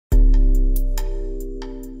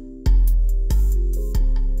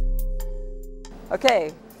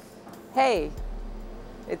Okay, hey,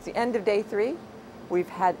 it's the end of day 3. We've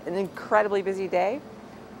had an incredibly busy day.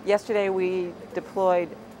 Yesterday we deployed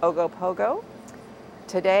Ogopogo.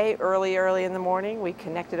 Today, early in the morning, we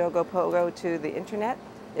connected Ogopogo to the internet.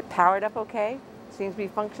 It powered up okay, seems to be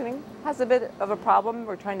functioning. Has a bit of a problem.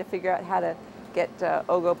 We're trying to figure out how to get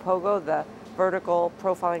Ogopogo, the vertical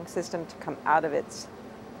profiling system, to come out of its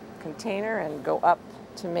container and go up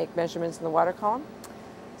to make measurements in the water column.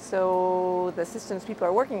 So the systems people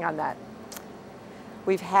are working on that.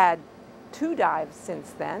 We've had 2 dives since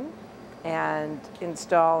then, and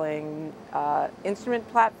installing instrument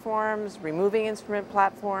platforms, removing instrument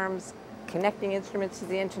platforms, connecting instruments to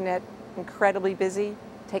the internet. Incredibly busy.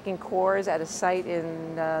 Taking cores at a site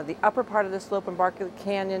in the upper part of the slope in Barkley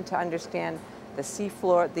Canyon to understand the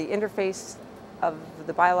seafloor, the interface of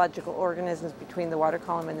the biological organisms between the water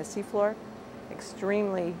column and the seafloor.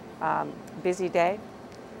 Extremely busy day.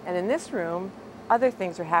 And in this room, other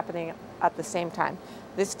things are happening at the same time.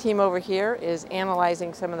 This team over here is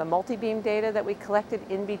analyzing some of the multi-beam data that we collected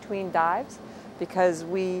in between dives, because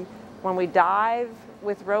when we dive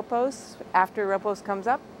with ROPOS, after ROPOS comes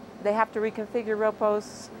up, they have to reconfigure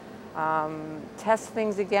ROPOS, test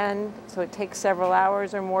things again, so it takes several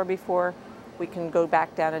hours or more before we can go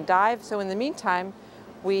back down and dive. So in the meantime,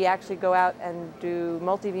 we actually go out and do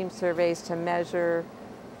multi-beam surveys to measure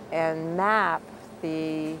and map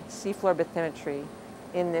the seafloor bathymetry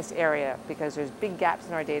in this area, because there's big gaps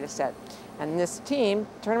in our data set. And this team,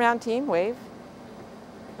 turnaround team, wave,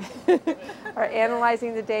 are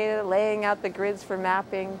analyzing the data, laying out the grids for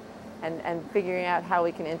mapping, and figuring out how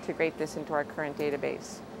we can integrate this into our current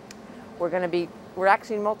database. We're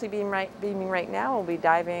actually multi-beaming right now. We'll be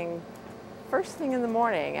diving first thing in the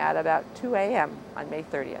morning at about 2 a.m. on May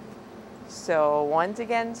 30th. So once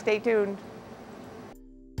again, stay tuned.